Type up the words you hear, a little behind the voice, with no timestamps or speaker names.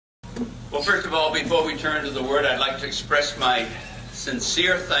Well, first of all, before we turn to the Word, I'd like to express my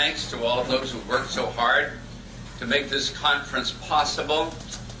sincere thanks to all of those who worked so hard to make this conference possible,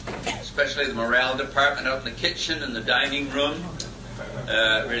 especially the morale department out in the kitchen and the dining room.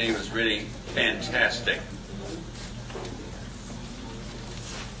 It was really fantastic.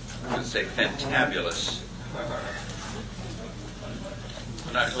 I would say fantabulous.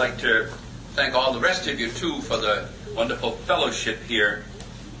 And I'd like to thank all the rest of you, too, for the wonderful fellowship here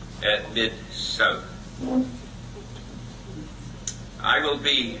at Mid-South. I will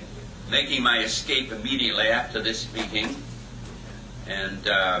be making my escape immediately after this meeting, and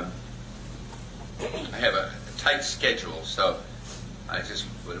I have a tight schedule, so I just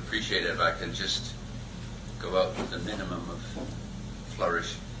would appreciate it if I can just go out with the minimum of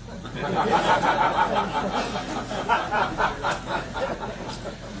flourish.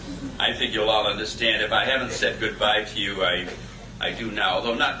 I think you'll all understand. If I haven't said goodbye to you, I do now,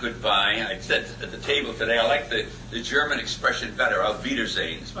 although not goodbye. I said at the table today, I like the German expression better, auf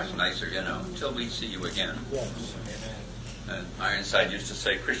Wiedersehen. It's much nicer, you know, until we see you again. Yes. Ironside used to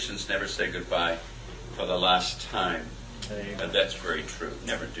say, Christians never say goodbye for the last time. And that's very true,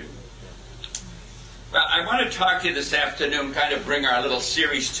 never do. Well, I want to talk to you this afternoon, kind of bring our little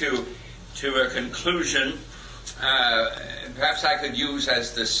series to a conclusion. Perhaps I could use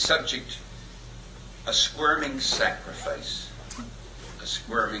as the subject a squirming sacrifice. A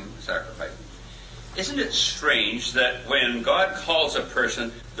squirming sacrifice. Isn't it strange that when God calls a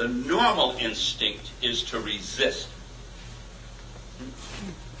person, the normal instinct is to resist?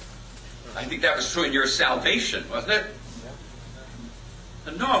 I think that was true in your salvation, wasn't it?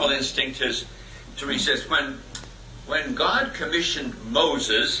 The normal instinct is to resist. When God commissioned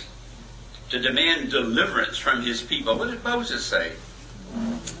Moses to demand deliverance from his people, what did Moses say?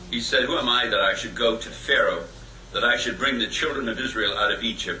 He said, "Who am I that I should go to Pharaoh, that I should bring the children of Israel out of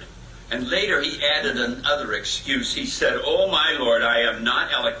Egypt?" And later he added another excuse. He said, "O my Lord, I am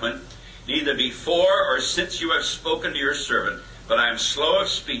not eloquent, neither before or since you have spoken to your servant, but I am slow of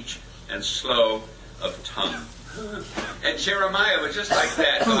speech and slow of tongue." And Jeremiah was just like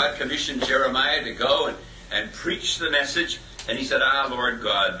that. God commissioned Jeremiah to go and preach the message. And he said, "Ah, Lord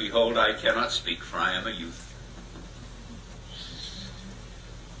God, behold, I cannot speak, for I am a youth."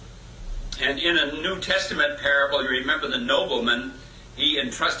 And in a New Testament parable, you remember the nobleman, he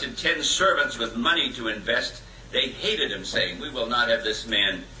entrusted 10 servants with money to invest. They hated him, saying, "We will not have this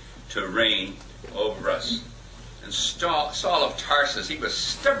man to reign over us." And Saul of Tarsus, he was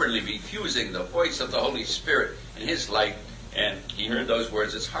stubbornly refusing the voice of the Holy Spirit in his life. And he heard those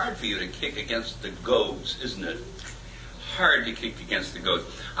words, "It's hard for you to kick against the goads, isn't it? Hard to kick against the goads."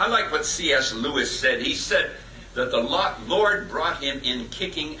 I like what C.S. Lewis said. He said that the Lord brought him in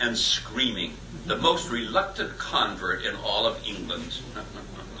kicking and screaming, the most reluctant convert in all of England.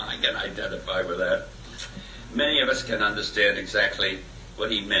 I can identify with that. Many of us can understand exactly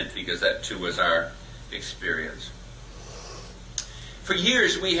what he meant, because that too was our experience. For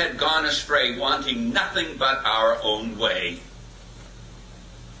years we had gone astray, wanting nothing but our own way.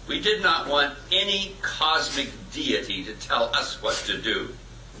 We did not want any cosmic deity to tell us what to do.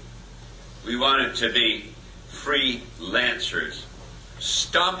 We wanted to be freelancers.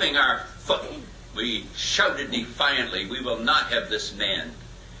 Stomping our foot, we shouted defiantly, "We will not have this man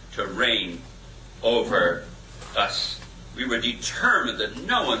to reign over us." We were determined that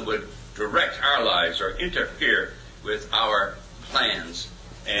no one would direct our lives or interfere with our plans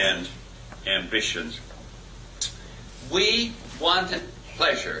and ambitions. We wanted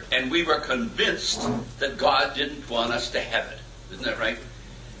pleasure, and we were convinced that God didn't want us to have it. Isn't that right?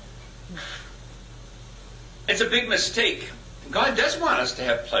 It's a big mistake. God does want us to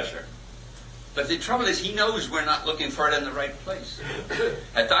have pleasure. But the trouble is, he knows we're not looking for it in the right place.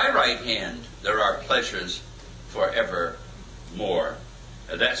 At thy right hand there are pleasures forevermore.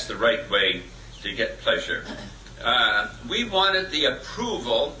 That's the right way to get pleasure. We wanted the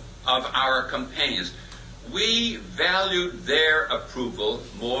approval of our companions. We valued their approval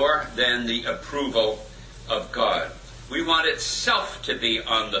more than the approval of God. We wanted self to be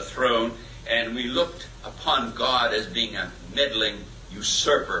on the throne, and we looked upon God as being a meddling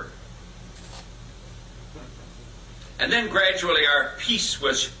usurper. And then gradually our peace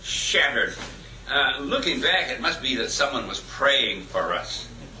was shattered. Looking back, it must be that someone was praying for us.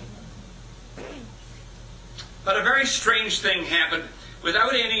 But a very strange thing happened.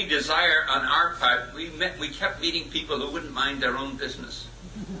 Without any desire on our part, we kept meeting people who wouldn't mind their own business.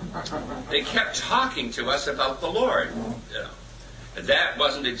 They kept talking to us about the Lord. That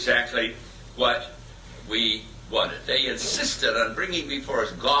wasn't exactly what we wanted. They insisted on bringing before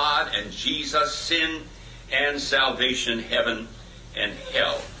us God and Jesus, sin and salvation, heaven and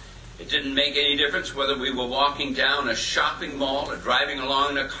hell. It didn't make any difference whether we were walking down a shopping mall or driving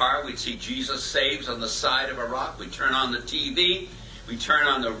along in a car. We'd see Jesus Saves on the side of a rock. We'd turn on the TV. We'd turn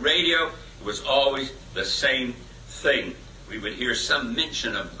on the radio. It was always the same thing. We would hear some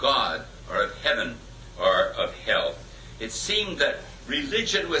mention of God or of heaven or of hell. It seemed that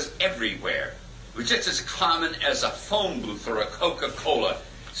religion was everywhere. It was just as common as a phone booth or a Coca-Cola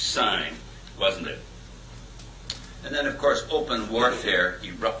sign, wasn't it? And then, of course, open warfare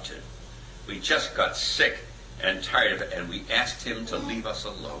erupted. We just got sick and tired of it, and we asked him to leave us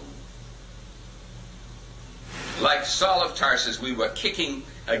alone. Like Saul of Tarsus, we were kicking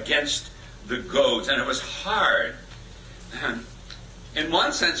against the goads, and it was hard. In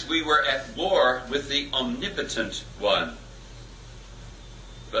one sense, we were at war with the omnipotent one.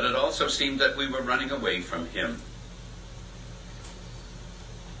 But it also seemed that we were running away from him.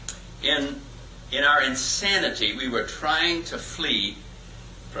 In our insanity, we were trying to flee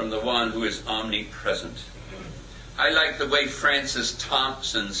from the one who is omnipresent. I like the way Francis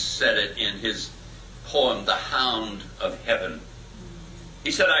Thompson said it in his poem, The Hound of Heaven.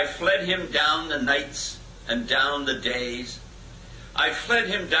 He said, I fled him down the nights and down the days. I fled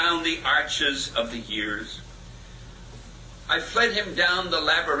him down the arches of the years. I fled him down the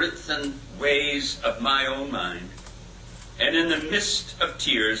labyrinthine ways of my own mind. And in the mist of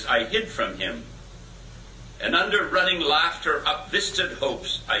tears I hid from him. And under running laughter, up-visted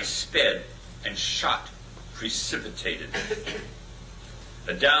hopes, I sped and shot, precipitated.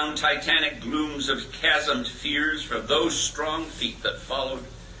 Adown titanic glooms of chasmed fears from those strong feet that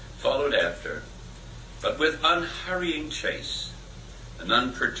followed after. But with unhurrying chase, an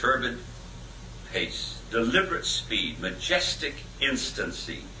unperturbed pace, deliberate speed, majestic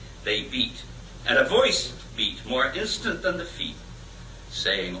instancy, they beat, and a voice beat more instant than the feet,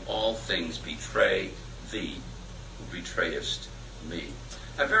 saying, all things betray thee who betrayest me.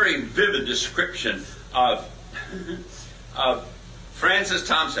 A very vivid description of Francis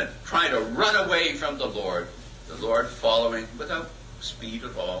Thompson trying to run away from the Lord following without speed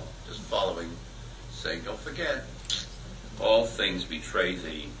at all, just following, saying, don't forget, all things betray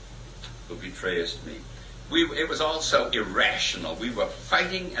thee who betrayest me. It was also irrational. We were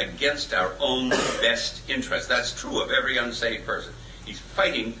fighting against our own best interest. That's true of every unsaved person. He's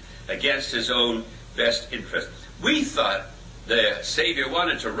fighting against his own best interest. We thought the Savior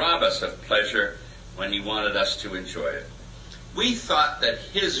wanted to rob us of pleasure when he wanted us to enjoy it. We thought that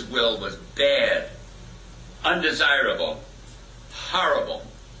his will was bad, undesirable, horrible.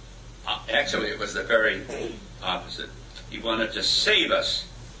 Actually, it was the very opposite. He wanted to save us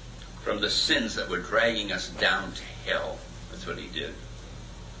from the sins that were dragging us down to hell. That's what he did.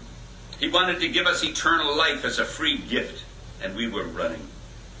 He wanted to give us eternal life as a free gift, and we were running.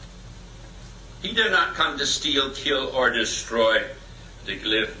 He did not come to steal, kill, or destroy, to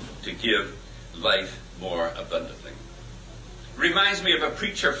give life more abundantly. Reminds me of a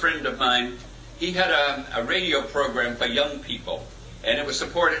preacher friend of mine. He had a radio program for young people, and it was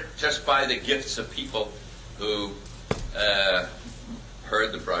supported just by the gifts of people who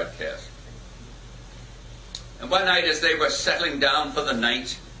heard the broadcast. And one night as they were settling down for the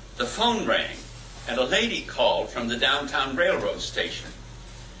night, the phone rang, and a lady called from the downtown railroad station.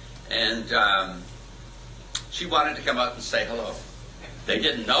 And she wanted to come out and say hello. They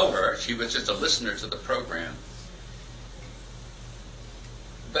didn't know her. She was just a listener to the program.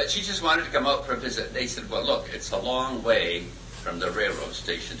 But she just wanted to come out for a visit. They said, well, look, it's a long way from the railroad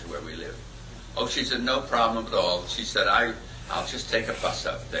station to where we live. Oh, she said, no problem at all. She said, I'll just take a bus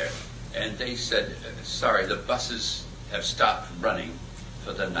up there. And they said, sorry, the buses have stopped running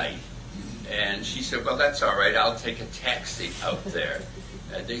for the night. And she said, well, that's all right. I'll take a taxi out there.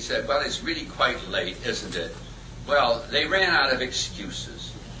 And they said, well, it's really quite late, isn't it? Well, they ran out of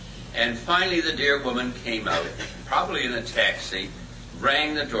excuses. And finally the dear woman came out, probably in a taxi,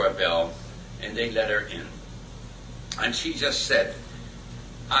 rang the doorbell, and they let her in. And she just said,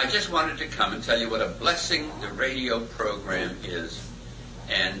 I just wanted to come and tell you what a blessing the radio program is.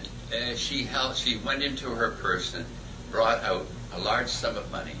 And she went into her purse and brought out a large sum of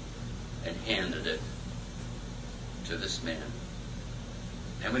money and handed it to this man.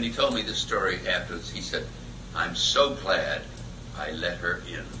 And when he told me the story afterwards, he said, I'm so glad I let her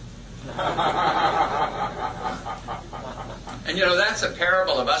in. And you know, that's a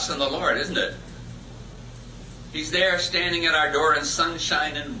parable of us and the Lord, isn't it? He's there standing at our door in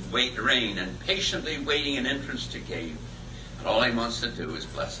sunshine and rain and patiently waiting an entrance to gain. And all he wants to do is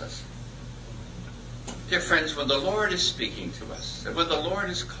bless us. Dear friends, when the Lord is speaking to us, and when the Lord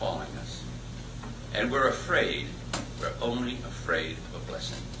is calling us, and we're afraid, we're only afraid of a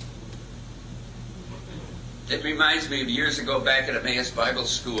blessing. It reminds me of years ago back at Emmaus Bible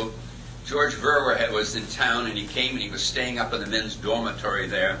School. George Verwer was in town, and he came and he was staying up in the men's dormitory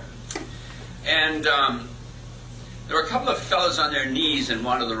there. And there were a couple of fellows on their knees in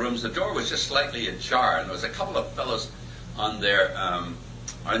one of the rooms. The door was just slightly ajar, and there was a couple of fellows on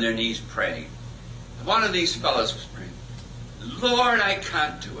their knees praying. One of these fellows was praying, "Lord, I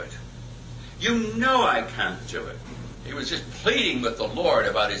can't do it. You know I can't do it." He was just pleading with the Lord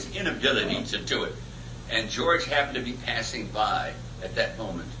about his inability to do it. And George happened to be passing by at that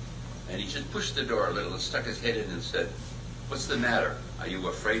moment. And he just pushed the door a little and stuck his head in and said, "What's the matter? Are you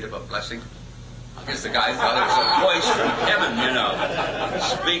afraid of a blessing?" I guess the guy thought it was a voice from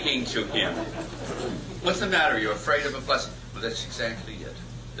heaven, speaking to him. "What's the matter? Are you afraid of a blessing?" Well, that's exactly it.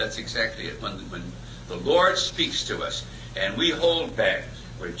 That's exactly it. When the Lord speaks to us and we hold back,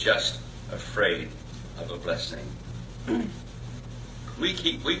 we're just afraid of a blessing.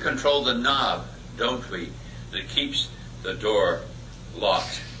 We control the knob, don't we, that keeps the door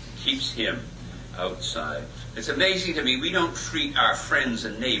locked, keeps him outside. It's amazing to me, we don't treat our friends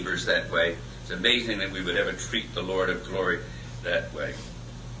and neighbors that way. It's amazing that we would ever treat the Lord of glory that way.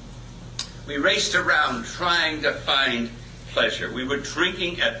 We raced around trying to find pleasure. We were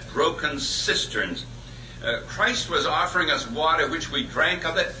drinking at broken cisterns. Christ was offering us water, which we drank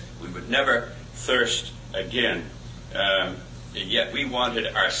of it. We would never thirst again. And yet we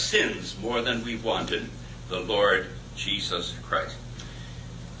wanted our sins more than we wanted the Lord Jesus Christ.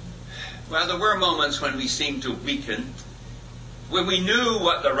 Well, there were moments when we seemed to weaken, when we knew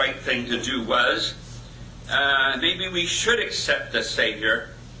what the right thing to do was. Maybe we should accept the Savior.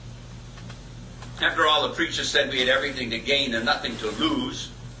 After all, the preacher said we had everything to gain and nothing to lose.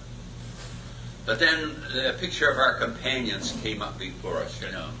 But then the picture of our companions came up before us,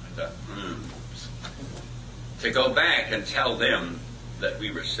 you know. I thought, to go back and tell them that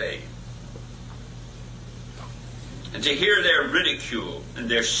we were saved. And to hear their ridicule and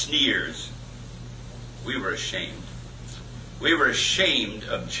their sneers, we were ashamed. We were ashamed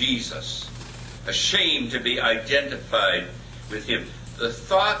of Jesus, ashamed to be identified with him. The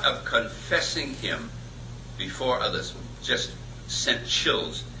thought of confessing him before others just sent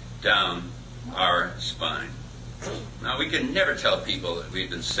chills down our spine. Now, we can never tell people that we've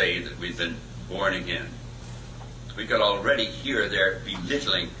been saved, that we've been born again. We could already hear their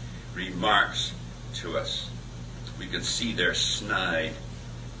belittling remarks to us. We could see their snide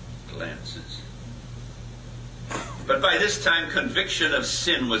glances. But by this time, conviction of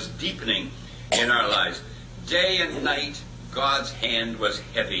sin was deepening in our lives. Day and night, God's hand was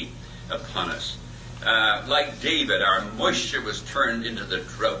heavy upon us. Like David, our moisture was turned into the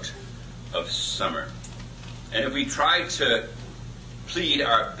drought of summer. And if we tried to plead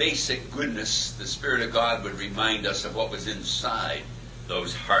our basic goodness, the Spirit of God would remind us of what was inside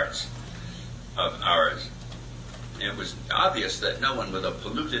those hearts of ours. It was obvious that no one with a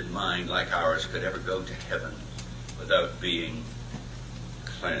polluted mind like ours could ever go to heaven without being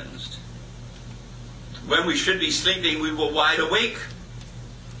cleansed. When we should be sleeping, we were wide awake,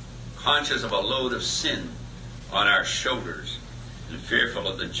 conscious of a load of sin on our shoulders and fearful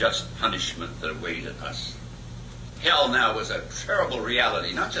of the just punishment that awaited us. Hell now was a terrible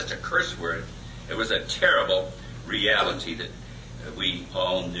reality, not just a curse word. It was a terrible reality that we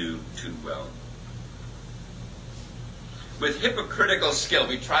all knew too well. With hypocritical skill,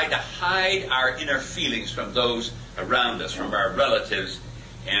 we tried to hide our inner feelings from those around us, from our relatives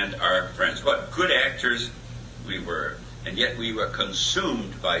and our friends. What good actors we were, and yet we were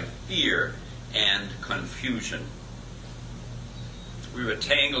consumed by fear and confusion. We were a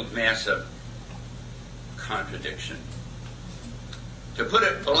tangled mass of contradiction. To put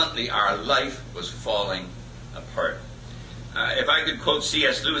it bluntly, our life was falling apart. If I could quote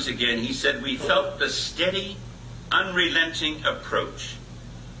C.S. Lewis again, he said, "We felt the steady, unrelenting approach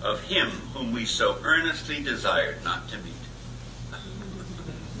of him whom we so earnestly desired not to meet."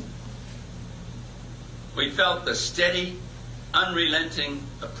 We felt the steady, unrelenting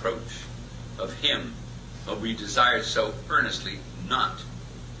approach of him whom we desired so earnestly not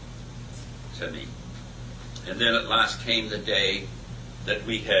to meet. And then at last came the day that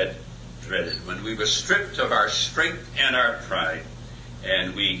we had dreaded, when we were stripped of our strength and our pride,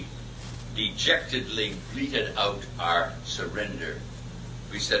 and we dejectedly bleated out our surrender.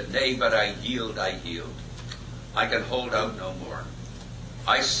 We said, "Nay, but I yield, I yield. I can hold out no more.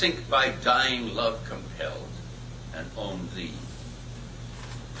 I sink by dying love compelled, and own thee,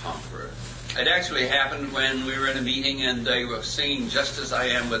 conqueror." It actually happened when we were in a meeting and they were singing, "Just as I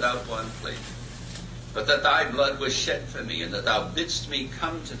am without one plea, but that thy blood was shed for me, and that thou bidst me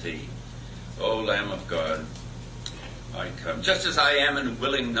come to thee. O Lamb of God, I come. Just as I am and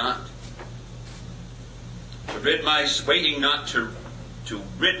willing not, waiting not to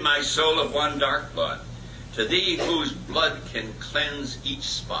rid my soul of one dark blot, to thee whose blood can cleanse each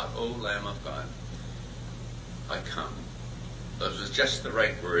spot, O Lamb of God, I come. Those were just the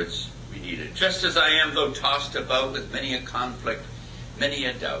right words we needed. Just as I am, though tossed about with many a conflict, many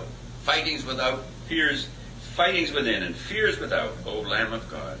a doubt, fightings without, fightings within, and fears without, O Lamb of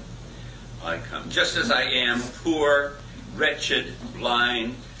God, I come. Just as I am, poor, wretched,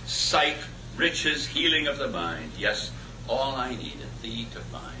 blind, sight, riches, healing of the mind, yes, all I need in thee to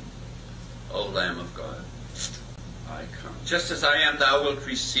find, O Lamb of God, I come. Just as I am, thou wilt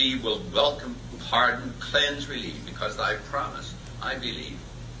receive, will welcome, pardon, cleanse, relieve, because thy promise I believe,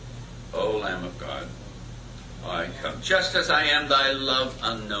 O Lamb of God, I come. Just as I am, thy love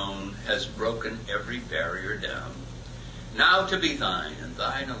unknown has broken every barrier down, now to be thine and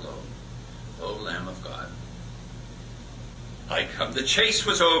thine alone, O Lamb of God, I come. The chase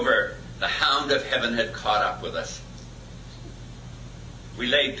was over. The hound of heaven had caught up with us. We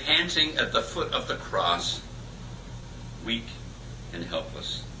lay panting at the foot of the cross, weak and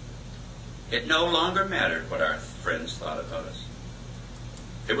helpless. It no longer mattered what our friends thought about us.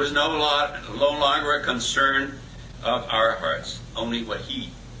 It was no longer a concern of our hearts, only what he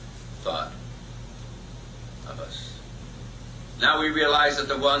thought of us. Now we realize that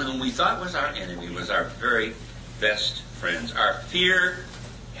the one whom we thought was our enemy was our very best friends. Our fear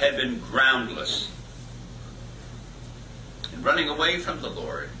had been groundless. In running away from the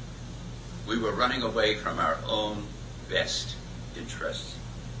Lord, we were running away from our own best interests.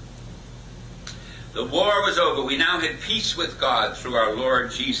 The war was over. We now had peace with God through our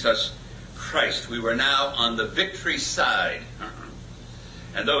Lord Jesus Christ. We were now on the victory side.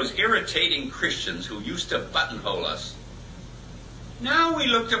 And those irritating Christians who used to buttonhole us, now we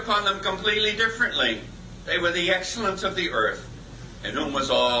looked upon them completely differently. They were the excellence of the earth, in whom was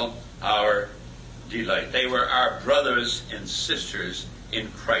all our delight. They were our brothers and sisters in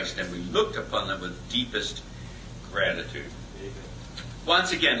Christ, and we looked upon them with deepest gratitude. Amen.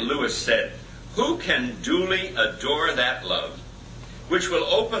 Once again, Lewis said, who can duly adore that love, which will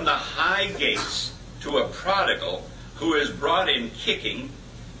open the high gates to a prodigal who is brought in kicking,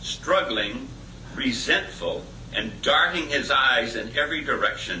 struggling, resentful, and darting his eyes in every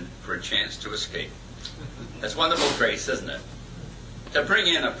direction for a chance to escape? That's wonderful grace, isn't it? To bring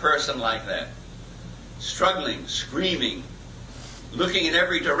in a person like that, struggling, screaming, looking in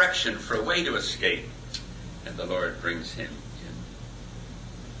every direction for a way to escape, and the Lord brings him in.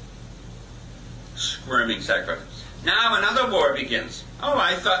 Squirming sacrifice. Now another war begins. Oh,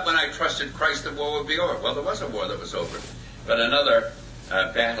 I thought when I trusted Christ the war would be over. Well, there was a war that was over, but another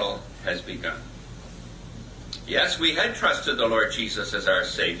battle has begun. Yes, we had trusted the Lord Jesus as our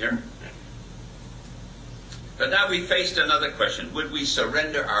Savior, but now we faced another question. Would we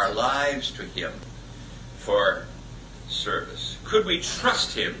surrender our lives to him for service? Could we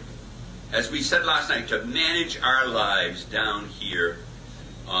trust him, as we said last night, to manage our lives down here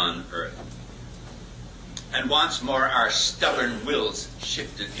on earth? And once more, our stubborn wills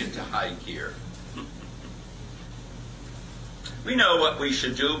shifted into high gear. We know what we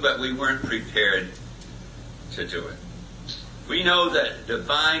should do, but we weren't prepared to do it. We know that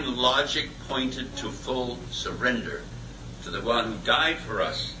divine logic pointed to full surrender to the one who died for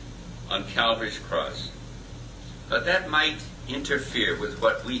us on Calvary's cross. But that might interfere with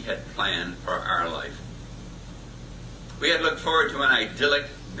what we had planned for our life. We had looked forward to an idyllic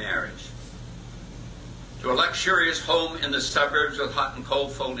marriage, to a luxurious home in the suburbs with hot and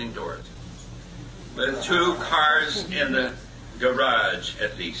cold folding doors, with 2 cars in the garage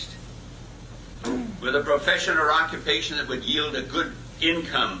at least, with a profession or occupation that would yield a good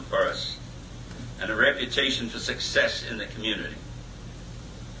income for us, and a reputation for success in the community.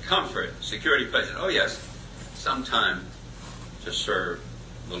 Comfort, security, pleasure. Oh yes, some time to serve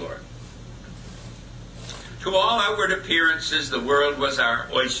the Lord. To all outward appearances, the world was our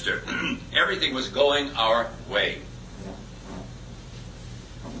oyster. Everything was going our way.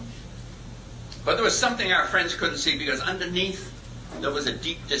 But there was something our friends couldn't see, because underneath there was a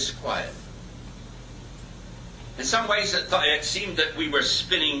deep disquiet. In some ways it seemed that we were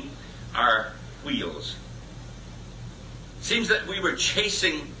spinning our wheels. It seems that we were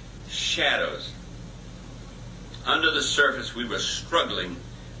chasing shadows. Under the surface we were struggling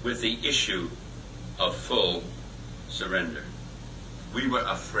with the issue of full surrender. We were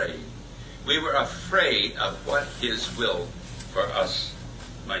afraid. We were afraid of what his will for us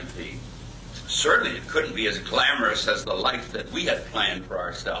might be. Certainly it couldn't be as glamorous as the life that we had planned for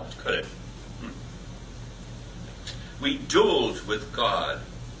ourselves, could it? We dueled with God,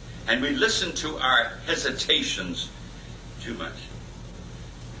 and we listened to our hesitations too much.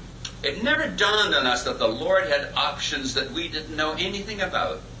 It never dawned on us that the Lord had options that we didn't know anything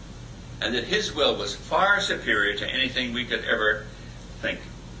about, and that His will was far superior to anything we could ever think.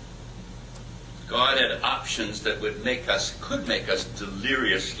 God had options that could make us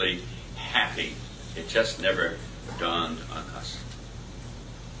deliriously happy. It just never dawned on us.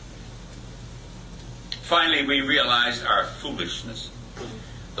 Finally, we realized our foolishness.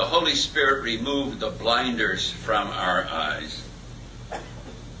 The Holy Spirit removed the blinders from our eyes.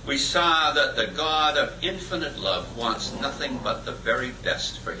 We saw that the God of infinite love wants nothing but the very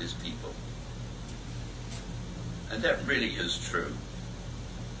best for His people. And that really is true.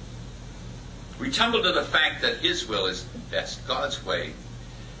 We tumbled to the fact that His will is best. God's way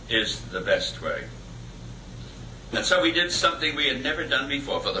is the best way. And so we did something we had never done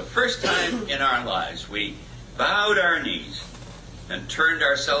before. For the first time in our lives, we bowed our knees and turned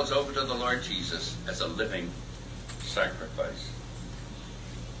ourselves over to the Lord Jesus as a living sacrifice.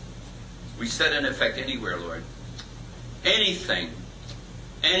 We said, in effect, anywhere, Lord, anything,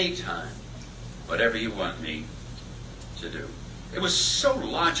 anytime, whatever you want me to do. It was so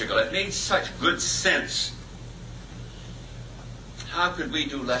logical. It made such good sense. How could we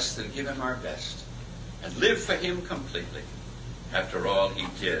do less than give Him our best and live for Him completely after all He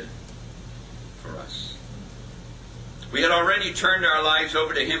did for us? We had already turned our lives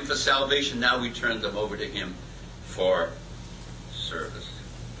over to Him for salvation. Now we turned them over to Him for service.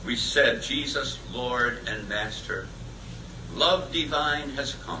 We said, Jesus, Lord and Master, love divine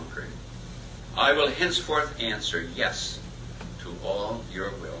has conquered. I will henceforth answer yes to all your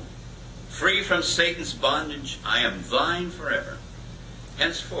will. Free from Satan's bondage, I am thine forever.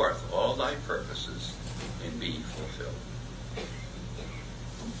 Henceforth all thy purposes in me fulfilled.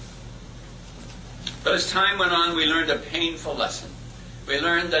 But as time went on, we learned a painful lesson. We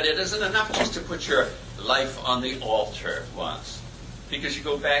learned that it isn't enough just to put your life on the altar once, because you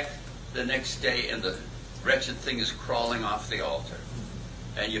go back the next day and the wretched thing is crawling off the altar.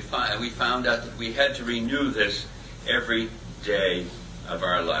 And we found out that we had to renew this every day of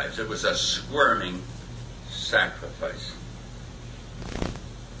our lives. It was a squirming sacrifice.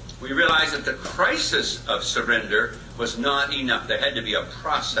 We realized that the crisis of surrender was not enough. There had to be a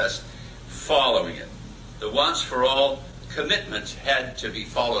process following it. The once for all commitment had to be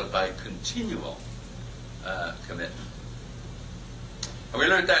followed by continual commitment. And we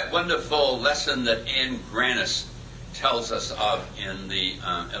learned that wonderful lesson that Anne Grannis tells us of in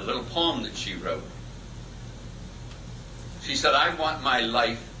a little poem that she wrote. She said, I want my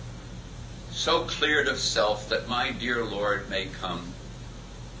life so cleared of self that my dear Lord may come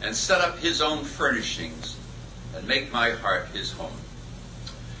and set up His own furnishings and make my heart His home.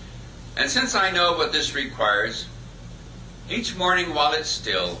 And since I know what this requires, each morning while it's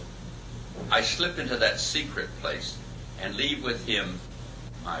still, I slip into that secret place and leave with Him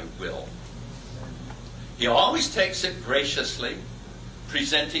my will. He always takes it graciously,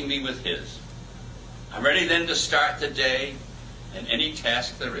 presenting me with His. I'm ready then to start the day and any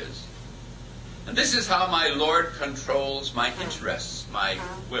task there is. And this is how my Lord controls my interests, my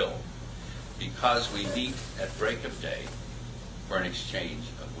will, because we meet at break of day for an exchange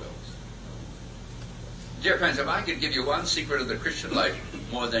of wills. Dear friends, if I could give you one secret of the Christian life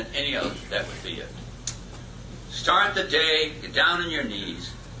more than any other, that would be it. Start the day, get down on your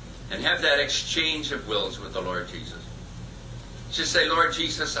knees, and have that exchange of wills with the Lord Jesus. Just say, Lord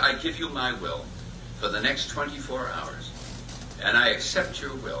Jesus, I give you my will for the next 24 hours, and I accept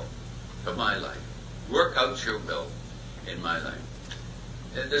your will for my life. Work out your will in my life.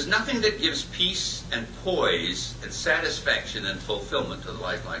 There's nothing that gives peace and poise and satisfaction and fulfillment to a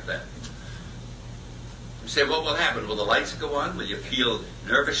life like that. You say, what will happen? Will the lights go on? Will you feel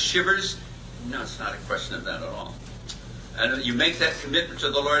nervous shivers? No, it's not a question of that at all. And you make that commitment to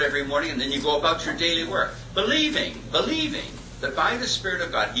the Lord every morning, and then you go about your daily work, believing that by the Spirit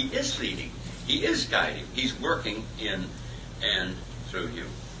of God, He is leading, He is guiding, He's working in and through you.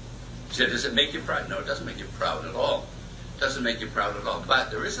 So does it make you proud? No, it doesn't make you proud at all. It doesn't make you proud at all. But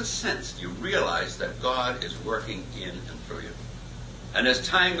there is a sense you realize that God is working in and through you. And as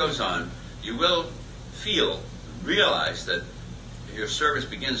time goes on, you will realize that your service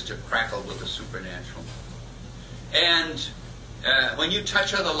begins to crackle with the supernatural. And when you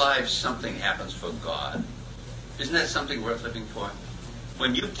touch other lives, something happens for God. Isn't that something worth living for?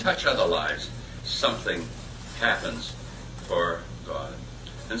 When you touch other lives, something happens for God.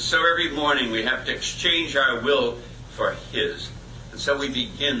 And so every morning we have to exchange our will for His. And so we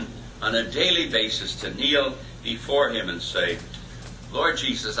begin on a daily basis to kneel before Him and say, Lord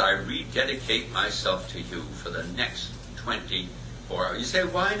Jesus, I rededicate myself to you for the next 24 hours. You say,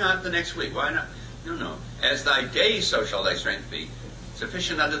 why not the next week? Why not? No. As thy day, so shall thy strength be.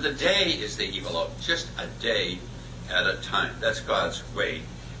 Sufficient unto the day is the evil of just a day at a time. That's God's way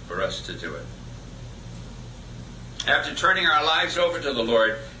for us to do it. After turning our lives over to the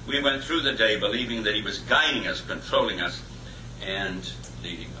Lord, we went through the day believing that He was guiding us, controlling us, and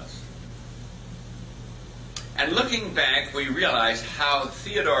leading us. And looking back, we realize how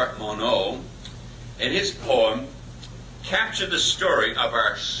Theodore Monod, in his poem, captured the story of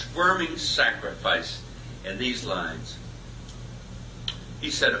our squirming sacrifice in these lines. He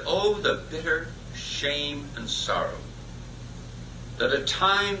said, "Oh, the bitter shame and sorrow that a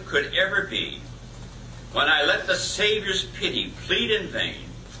time could ever be when I let the Savior's pity plead in vain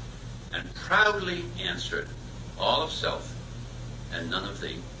and proudly answered, all of self and none of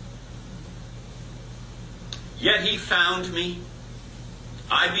thee. Yet He found me.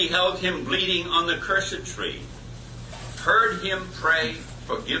 I beheld Him bleeding on the cursed tree, heard Him pray,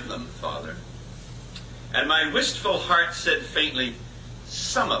 forgive them, Father. And my wistful heart said faintly,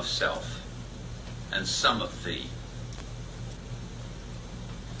 some of self and some of thee."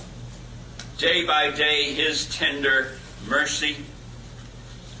 Day by day, His tender mercy,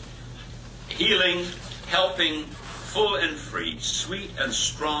 healing, helping, full and free, sweet and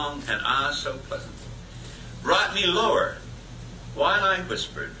strong, and so pleasant, brought me lower, while I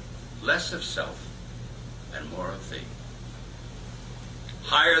whispered, less of self and more of thee.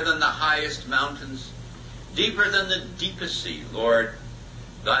 Higher than the highest mountains, deeper than the deepest sea, Lord,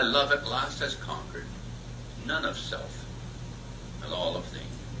 thy love at last has conquered none of self and all of thee.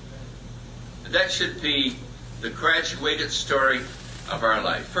 That should be the graduated story of our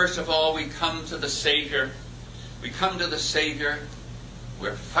life. First of all, we come to the Savior. We come to the Savior.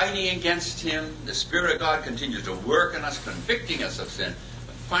 We're fighting against Him. The Spirit of God continues to work in us, convicting us of sin.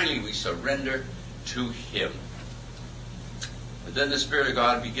 But finally, we surrender to Him. But then the Spirit of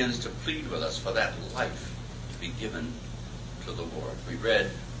God begins to plead with us for that life to be given to the Lord. We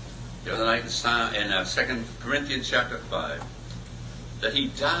read the other night in 2 Corinthians chapter 5 that He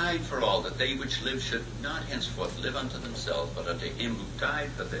died for all, that they which live should not henceforth live unto themselves, but unto Him who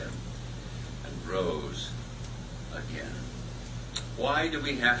died for them and rose again. Why do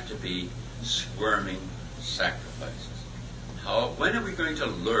we have to be squirming sacrifices? When are we going to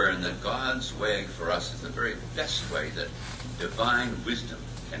learn that God's way for us is the very best way that divine wisdom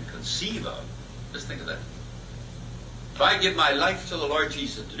can conceive of? Just think of that. If I give my life to the Lord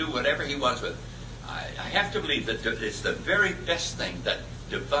Jesus to do whatever He wants with, I have to believe that it's the very best thing that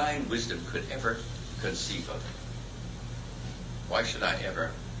divine wisdom could ever conceive of. Why should I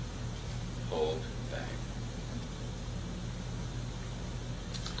ever hold back?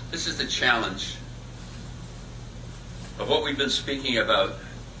 This is the challenge of what we've been speaking about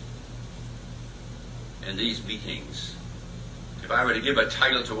in these meetings. If I were to give a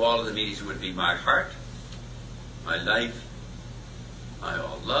title to all of the meetings, it would be My Heart, My Life, My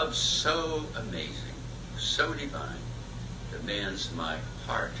All. Love so amazing, so divine, demands my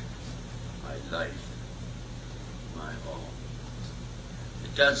heart, my life, my all.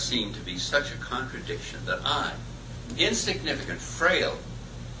 It does seem to be such a contradiction that I, insignificant, frail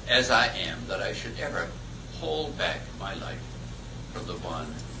as I am, that I should ever hold back my life from the one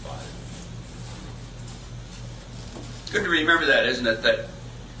who bought it. It's good to remember that, isn't it?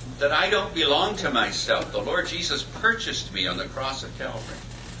 That I don't belong to myself. The Lord Jesus purchased me on the cross of Calvary.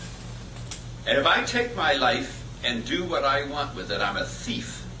 And if I take my life and do what I want with it, I'm a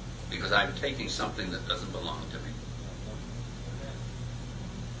thief, because I'm taking something that doesn't belong to me.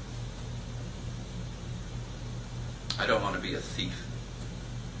 I don't want to be a thief.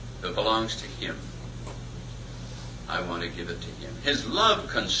 If it belongs to Him, I want to give it to Him. His love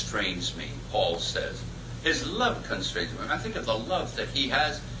constrains me, Paul says. His love constrains me. I think of the love that He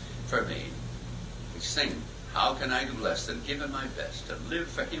has for me. We sing, how can I do less than give Him my best and live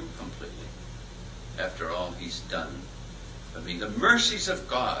for Him completely after all He's done for me? The mercies of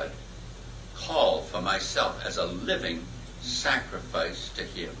God call for myself as a living sacrifice to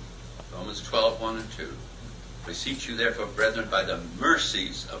Him. Romans 12:1 and 2. Beseech you therefore, brethren, by the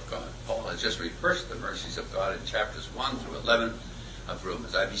mercies of God. Paul has just rehearsed the mercies of God in chapters 1 through 11 of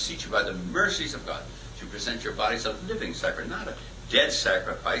Romans. I beseech you by the mercies of God to present your bodies a living sacrifice, not a dead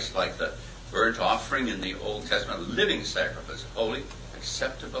sacrifice like the burnt offering in the Old Testament, a living sacrifice, holy,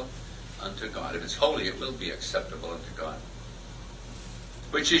 acceptable unto God. If it's holy, it will be acceptable unto God.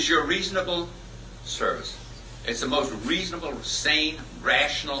 Which is your reasonable service. It's the most reasonable, sane,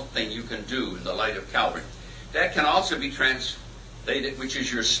 rational thing you can do in the light of Calvary. That can also be translated, which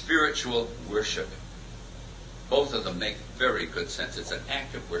is your spiritual worship. Both of them make very good sense. It's an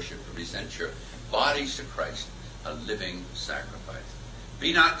act of worship to present your bodies to Christ, a living sacrifice.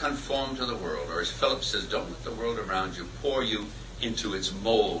 Be not conformed to the world, or as Philip says, don't let the world around you pour you into its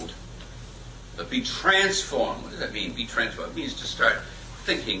mold. But be transformed. What does that mean, be transformed? It means to start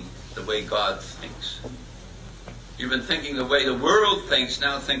thinking the way God thinks. You've been thinking the way the world thinks,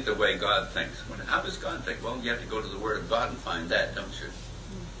 now think the way God thinks. How does God think? Well, you have to go to the Word of God and find that, don't you?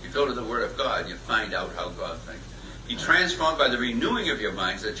 You go to the Word of God, you find out how God thinks. Be transformed by the renewing of your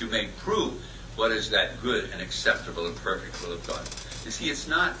minds, that you may prove what is that good and acceptable and perfect will of God. You see, it's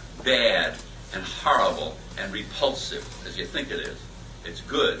not bad and horrible and repulsive as you think it is. It's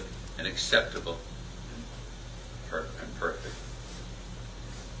good and acceptable and perfect.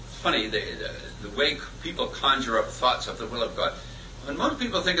 It's funny, the way people conjure up thoughts of the will of God. When most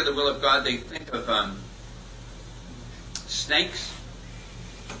people think of the will of God, they think of snakes,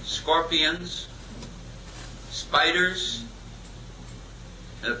 scorpions, spiders,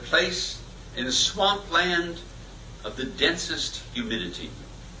 in a place in a swampland of the densest humidity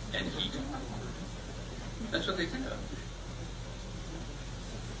and heat. That's what they think of.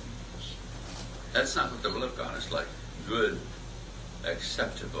 That's not what the will of God is like. Good,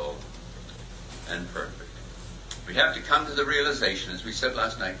 acceptable, and perfect. We have to come to the realization, as we said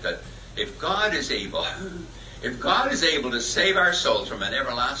last night, that if God is able to save our souls from an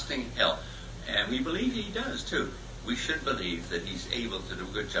everlasting hell, and we believe He does too, we should believe that He's able to do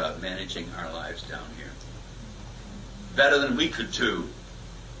a good job managing our lives down here. Better than we could do.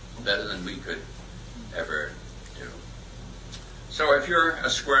 Better than we could ever do. So if you're a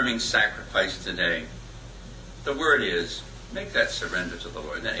squirming sacrifice today, the word is, make that surrender to the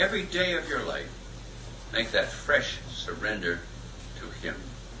Lord. And then every day of your life, make that fresh surrender to Him.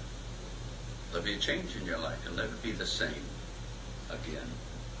 There'll be a change in your life. You'll never be the same again.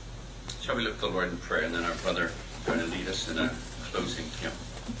 Shall we look to the Lord in prayer, and then our brother is going to lead us in a closing hymn.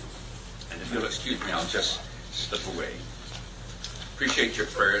 And if you'll excuse me, I'll just slip away. Appreciate your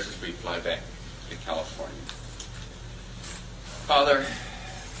prayers as we fly back to California. Father,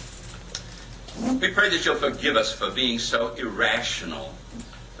 we pray that you'll forgive us for being so irrational.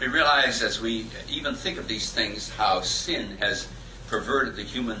 We realize as we even think of these things how sin has perverted the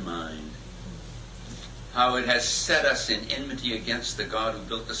human mind, how it has set us in enmity against the God who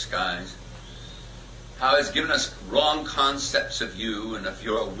built the skies, how it has given us wrong concepts of you and of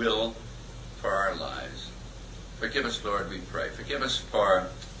your will for our lives. Forgive us, Lord, we pray. Forgive us for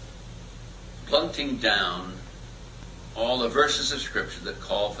blunting down all the verses of Scripture that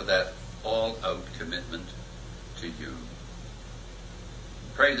call for that all-out commitment to you.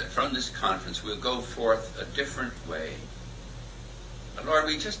 Pray that from this conference we'll go forth a different way. But Lord,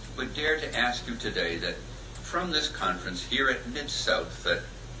 we just would dare to ask you today that from this conference here at Mid-South, that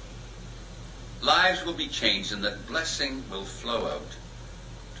lives will be changed and that blessing will flow out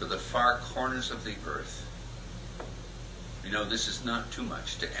to the far corners of the earth. We know this is not too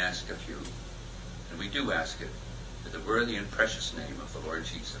much to ask of you, and we do ask it in the worthy and precious name of the Lord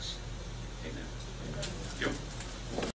Jesus. Amen. Thank you.